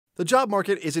The job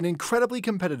market is an incredibly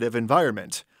competitive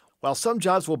environment. While some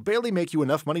jobs will barely make you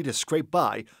enough money to scrape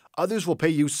by, others will pay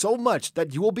you so much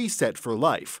that you will be set for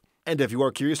life. And if you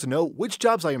are curious to know which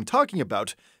jobs I am talking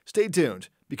about, stay tuned,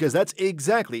 because that's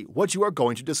exactly what you are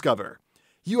going to discover.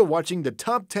 You are watching the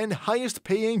top 10 highest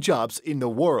paying jobs in the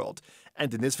world.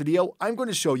 And in this video, I'm going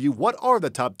to show you what are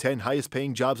the top 10 highest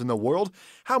paying jobs in the world,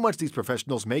 how much these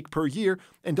professionals make per year,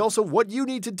 and also what you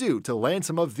need to do to land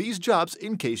some of these jobs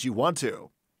in case you want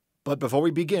to. But before we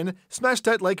begin, smash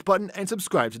that like button and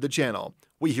subscribe to the channel.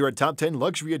 We here at Top 10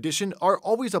 Luxury Edition are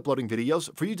always uploading videos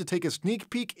for you to take a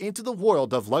sneak peek into the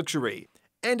world of luxury.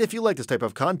 And if you like this type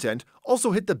of content,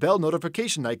 also hit the bell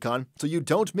notification icon so you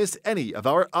don't miss any of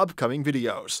our upcoming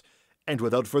videos. And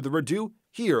without further ado,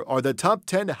 here are the top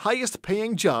 10 highest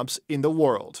paying jobs in the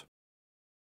world.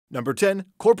 Number 10.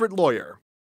 Corporate lawyer.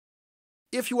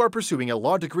 If you are pursuing a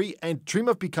law degree and dream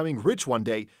of becoming rich one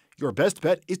day, your best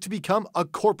bet is to become a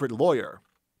corporate lawyer.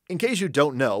 In case you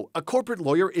don't know, a corporate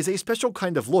lawyer is a special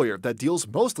kind of lawyer that deals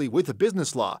mostly with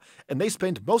business law, and they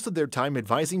spend most of their time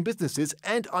advising businesses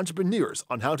and entrepreneurs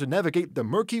on how to navigate the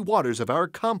murky waters of our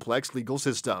complex legal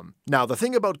system. Now, the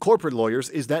thing about corporate lawyers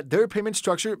is that their payment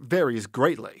structure varies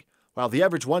greatly. While the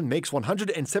average one makes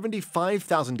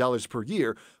 $175,000 per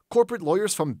year, corporate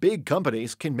lawyers from big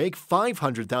companies can make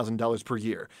 $500,000 per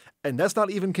year, and that's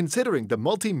not even considering the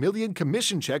multi-million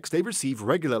commission checks they receive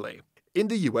regularly. In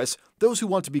the US, those who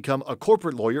want to become a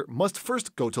corporate lawyer must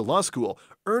first go to law school,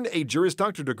 earn a Juris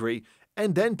Doctor degree,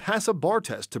 and then pass a bar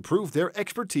test to prove their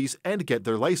expertise and get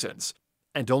their license.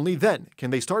 And only then can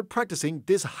they start practicing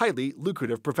this highly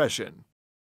lucrative profession.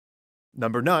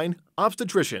 Number 9.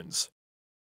 Obstetricians.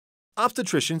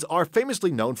 Obstetricians are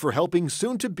famously known for helping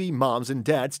soon-to-be moms and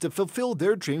dads to fulfill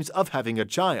their dreams of having a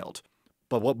child.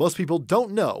 But what most people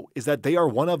don't know is that they are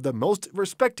one of the most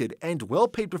respected and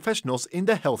well-paid professionals in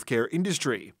the healthcare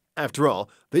industry. After all,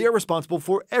 they are responsible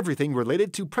for everything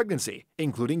related to pregnancy,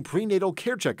 including prenatal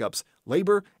care checkups,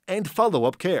 labor, and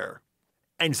follow-up care.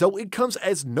 And so it comes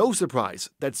as no surprise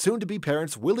that soon-to-be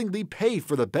parents willingly pay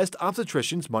for the best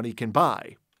obstetricians money can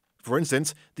buy. For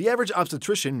instance, the average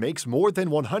obstetrician makes more than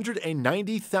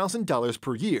 $190,000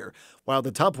 per year, while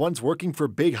the top ones working for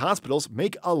big hospitals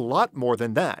make a lot more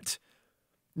than that.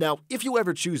 Now, if you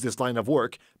ever choose this line of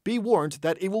work, be warned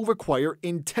that it will require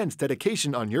intense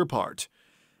dedication on your part.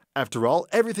 After all,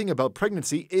 everything about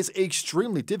pregnancy is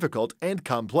extremely difficult and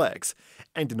complex,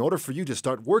 and in order for you to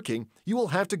start working, you will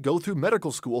have to go through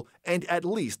medical school and at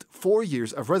least 4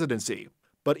 years of residency.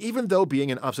 But even though being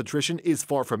an obstetrician is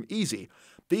far from easy,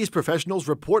 these professionals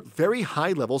report very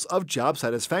high levels of job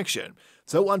satisfaction.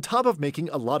 So on top of making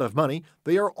a lot of money,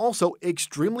 they are also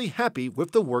extremely happy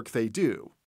with the work they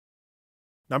do.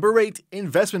 Number 8.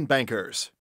 Investment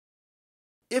bankers.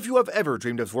 If you have ever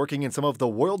dreamed of working in some of the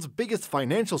world's biggest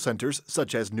financial centers,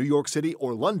 such as New York City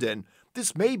or London,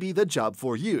 this may be the job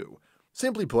for you.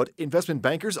 Simply put, investment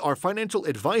bankers are financial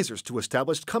advisors to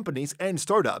established companies and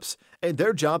startups, and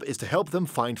their job is to help them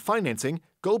find financing,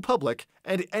 go public,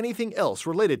 and anything else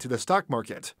related to the stock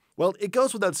market. Well, it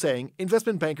goes without saying,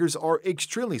 investment bankers are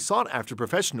extremely sought-after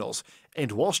professionals,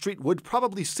 and Wall Street would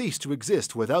probably cease to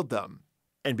exist without them.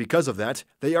 And because of that,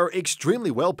 they are extremely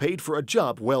well paid for a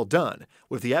job well done,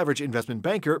 with the average investment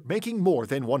banker making more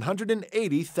than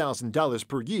 $180,000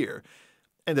 per year,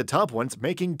 and the top ones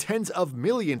making tens of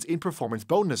millions in performance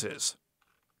bonuses.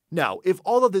 Now, if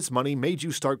all of this money made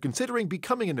you start considering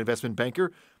becoming an investment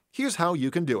banker, here's how you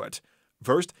can do it.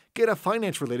 First, get a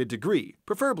finance-related degree,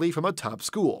 preferably from a top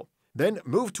school. Then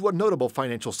move to a notable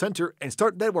financial center and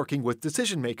start networking with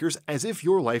decision-makers as if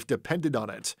your life depended on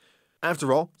it.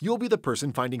 After all, you'll be the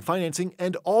person finding financing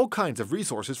and all kinds of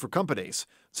resources for companies,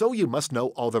 so you must know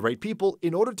all the right people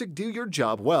in order to do your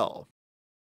job well.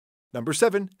 Number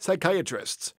 7.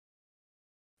 Psychiatrists.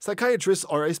 Psychiatrists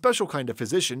are a special kind of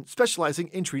physician specializing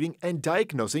in treating and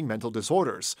diagnosing mental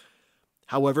disorders.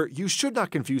 However, you should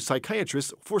not confuse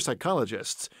psychiatrists for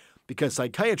psychologists, because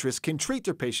psychiatrists can treat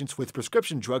their patients with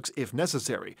prescription drugs if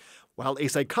necessary, while a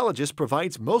psychologist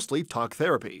provides mostly talk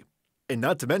therapy. And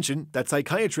not to mention that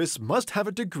psychiatrists must have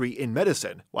a degree in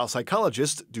medicine, while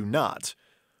psychologists do not.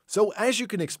 So as you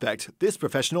can expect, this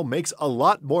professional makes a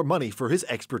lot more money for his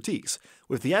expertise,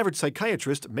 with the average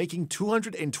psychiatrist making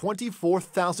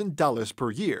 $224,000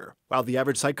 per year, while the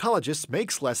average psychologist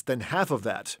makes less than half of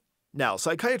that. Now,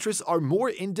 psychiatrists are more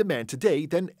in demand today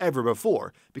than ever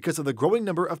before because of the growing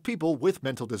number of people with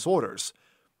mental disorders.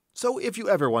 So if you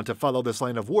ever want to follow this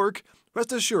line of work,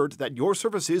 rest assured that your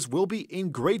services will be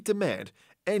in great demand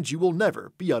and you will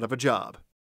never be out of a job.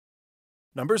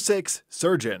 Number 6.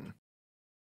 Surgeon.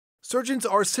 Surgeons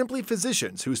are simply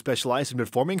physicians who specialize in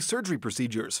performing surgery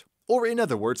procedures, or in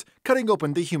other words, cutting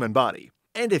open the human body.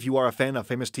 And if you are a fan of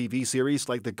famous TV series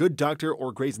like The Good Doctor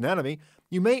or Grey's Anatomy,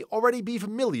 you may already be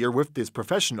familiar with this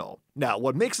professional. Now,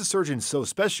 what makes a surgeon so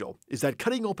special is that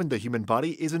cutting open the human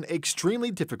body is an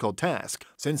extremely difficult task,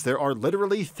 since there are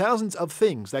literally thousands of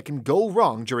things that can go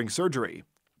wrong during surgery.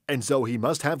 And so he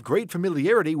must have great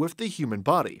familiarity with the human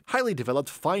body, highly developed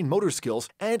fine motor skills,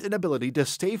 and an ability to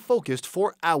stay focused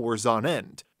for hours on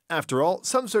end. After all,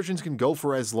 some surgeons can go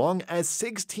for as long as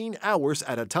 16 hours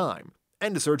at a time,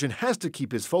 and the surgeon has to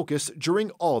keep his focus during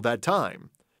all that time.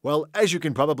 Well, as you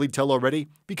can probably tell already,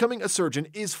 becoming a surgeon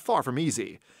is far from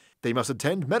easy. They must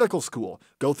attend medical school,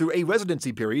 go through a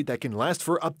residency period that can last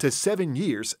for up to 7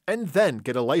 years, and then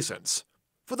get a license.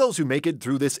 For those who make it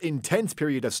through this intense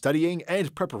period of studying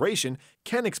and preparation,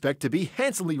 can expect to be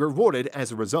handsomely rewarded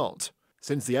as a result,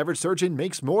 since the average surgeon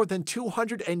makes more than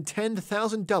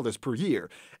 $210,000 per year,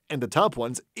 and the top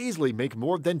ones easily make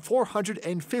more than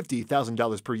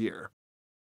 $450,000 per year.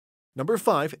 Number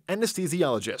 5.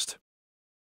 Anesthesiologist.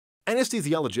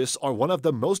 Anesthesiologists are one of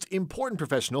the most important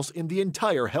professionals in the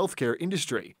entire healthcare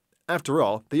industry. After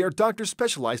all, they are doctors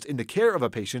specialized in the care of a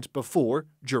patient before,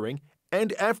 during,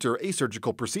 and after a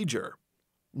surgical procedure.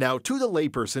 Now, to the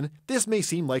layperson, this may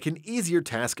seem like an easier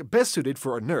task best suited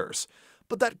for a nurse,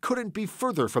 but that couldn't be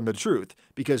further from the truth,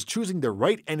 because choosing the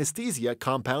right anesthesia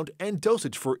compound and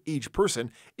dosage for each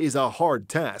person is a hard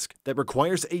task that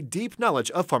requires a deep knowledge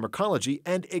of pharmacology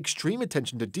and extreme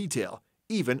attention to detail,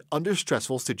 even under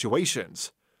stressful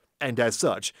situations. And as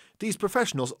such, these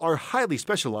professionals are highly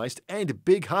specialized and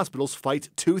big hospitals fight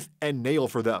tooth and nail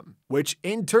for them, which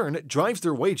in turn drives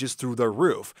their wages through the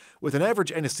roof, with an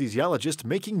average anesthesiologist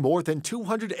making more than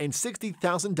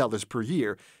 $260,000 per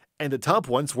year, and the top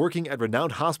ones working at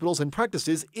renowned hospitals and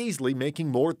practices easily making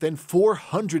more than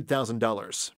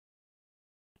 $400,000.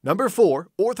 Number 4.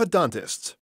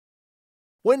 Orthodontists.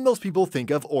 When most people think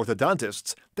of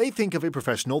orthodontists, they think of a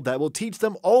professional that will teach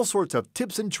them all sorts of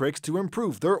tips and tricks to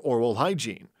improve their oral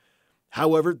hygiene.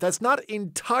 However, that's not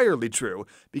entirely true,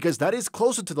 because that is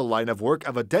closer to the line of work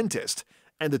of a dentist,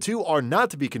 and the two are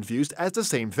not to be confused as the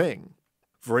same thing.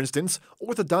 For instance,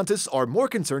 orthodontists are more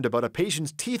concerned about a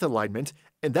patient's teeth alignment,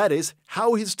 and that is,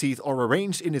 how his teeth are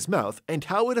arranged in his mouth and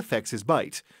how it affects his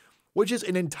bite, which is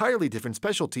an entirely different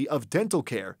specialty of dental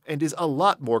care and is a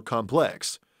lot more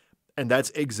complex. And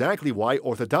that's exactly why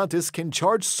orthodontists can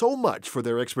charge so much for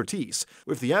their expertise,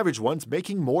 with the average ones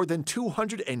making more than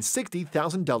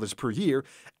 $260,000 per year,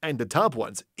 and the top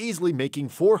ones easily making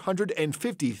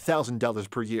 $450,000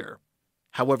 per year.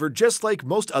 However, just like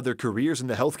most other careers in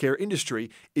the healthcare industry,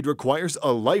 it requires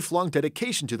a lifelong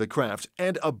dedication to the craft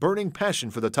and a burning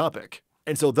passion for the topic.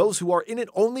 And so those who are in it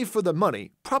only for the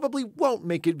money probably won't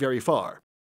make it very far.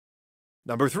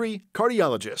 Number 3.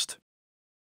 Cardiologist.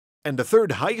 And the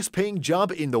third highest paying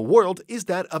job in the world is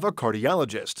that of a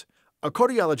cardiologist. A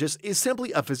cardiologist is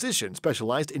simply a physician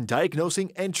specialized in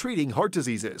diagnosing and treating heart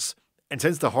diseases. And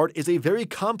since the heart is a very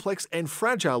complex and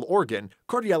fragile organ,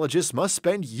 cardiologists must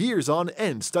spend years on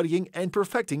end studying and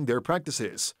perfecting their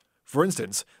practices. For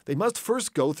instance, they must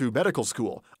first go through medical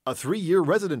school, a 3-year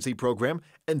residency program,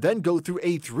 and then go through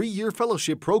a 3-year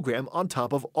fellowship program on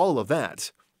top of all of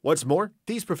that. What's more,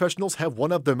 these professionals have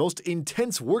one of the most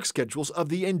intense work schedules of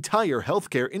the entire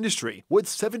healthcare industry, with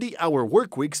 70-hour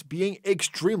work weeks being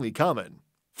extremely common.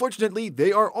 Fortunately,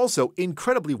 they are also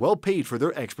incredibly well paid for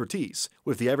their expertise,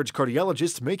 with the average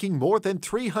cardiologist making more than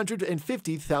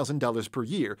 $350,000 per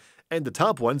year, and the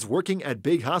top ones working at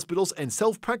big hospitals and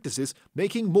self-practices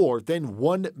making more than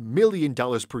 $1 million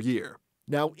per year.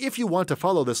 Now, if you want to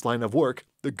follow this line of work,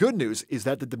 the good news is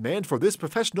that the demand for this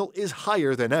professional is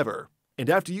higher than ever. And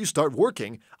after you start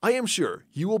working, I am sure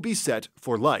you will be set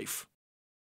for life.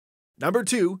 Number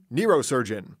 2.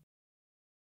 Neurosurgeon.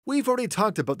 We've already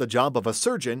talked about the job of a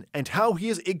surgeon and how he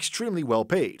is extremely well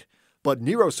paid, but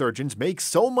neurosurgeons make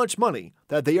so much money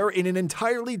that they are in an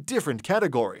entirely different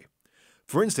category.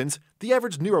 For instance, the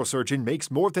average neurosurgeon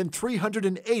makes more than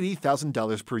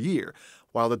 $380,000 per year,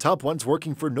 while the top ones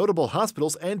working for notable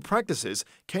hospitals and practices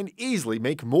can easily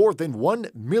make more than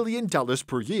 $1 million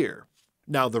per year.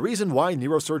 Now, the reason why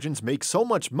neurosurgeons make so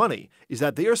much money is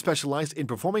that they are specialized in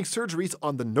performing surgeries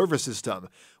on the nervous system,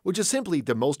 which is simply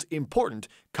the most important,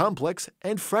 complex,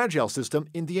 and fragile system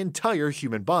in the entire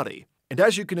human body. And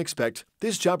as you can expect,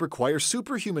 this job requires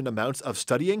superhuman amounts of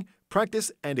studying,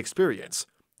 practice, and experience.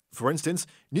 For instance,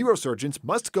 neurosurgeons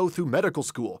must go through medical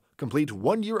school, complete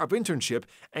 1 year of internship,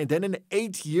 and then an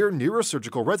 8-year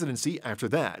neurosurgical residency after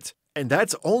that. And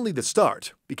that's only the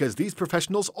start, because these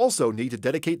professionals also need to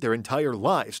dedicate their entire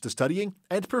lives to studying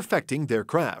and perfecting their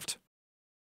craft.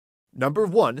 Number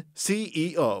 1.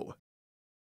 CEO.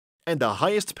 And the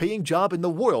highest paying job in the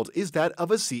world is that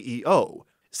of a CEO.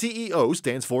 CEO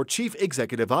stands for Chief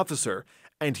Executive Officer,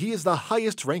 and he is the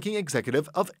highest ranking executive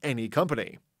of any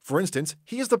company. For instance,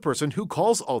 he is the person who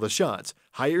calls all the shots,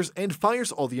 hires and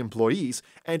fires all the employees,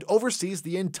 and oversees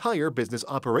the entire business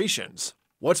operations.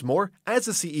 What's more, as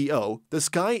a CEO, the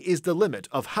sky is the limit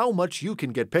of how much you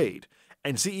can get paid.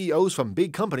 And CEOs from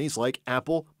big companies like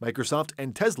Apple, Microsoft,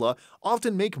 and Tesla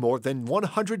often make more than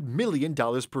 $100 million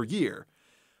per year.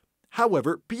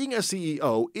 However, being a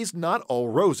CEO is not all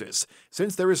roses,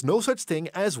 since there is no such thing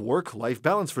as work-life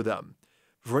balance for them.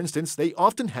 For instance, they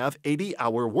often have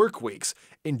 80-hour work weeks,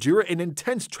 endure an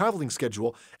intense traveling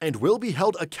schedule, and will be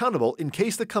held accountable in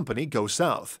case the company goes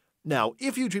south. Now,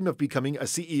 if you dream of becoming a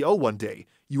CEO one day,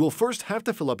 you will first have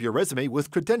to fill up your resume with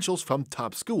credentials from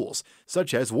top schools,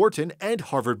 such as Wharton and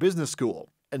Harvard Business School.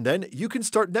 And then you can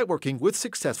start networking with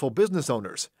successful business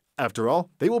owners. After all,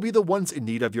 they will be the ones in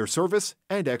need of your service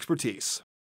and expertise.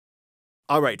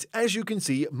 Alright, as you can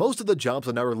see, most of the jobs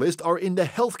on our list are in the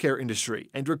healthcare industry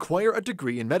and require a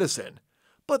degree in medicine.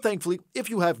 But thankfully, if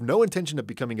you have no intention of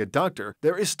becoming a doctor,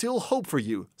 there is still hope for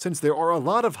you, since there are a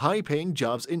lot of high-paying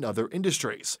jobs in other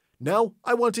industries. Now,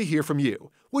 I want to hear from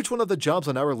you. Which one of the jobs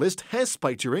on our list has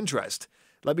spiked your interest?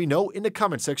 Let me know in the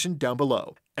comment section down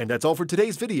below. And that's all for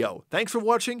today's video. Thanks for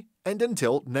watching, and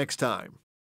until next time.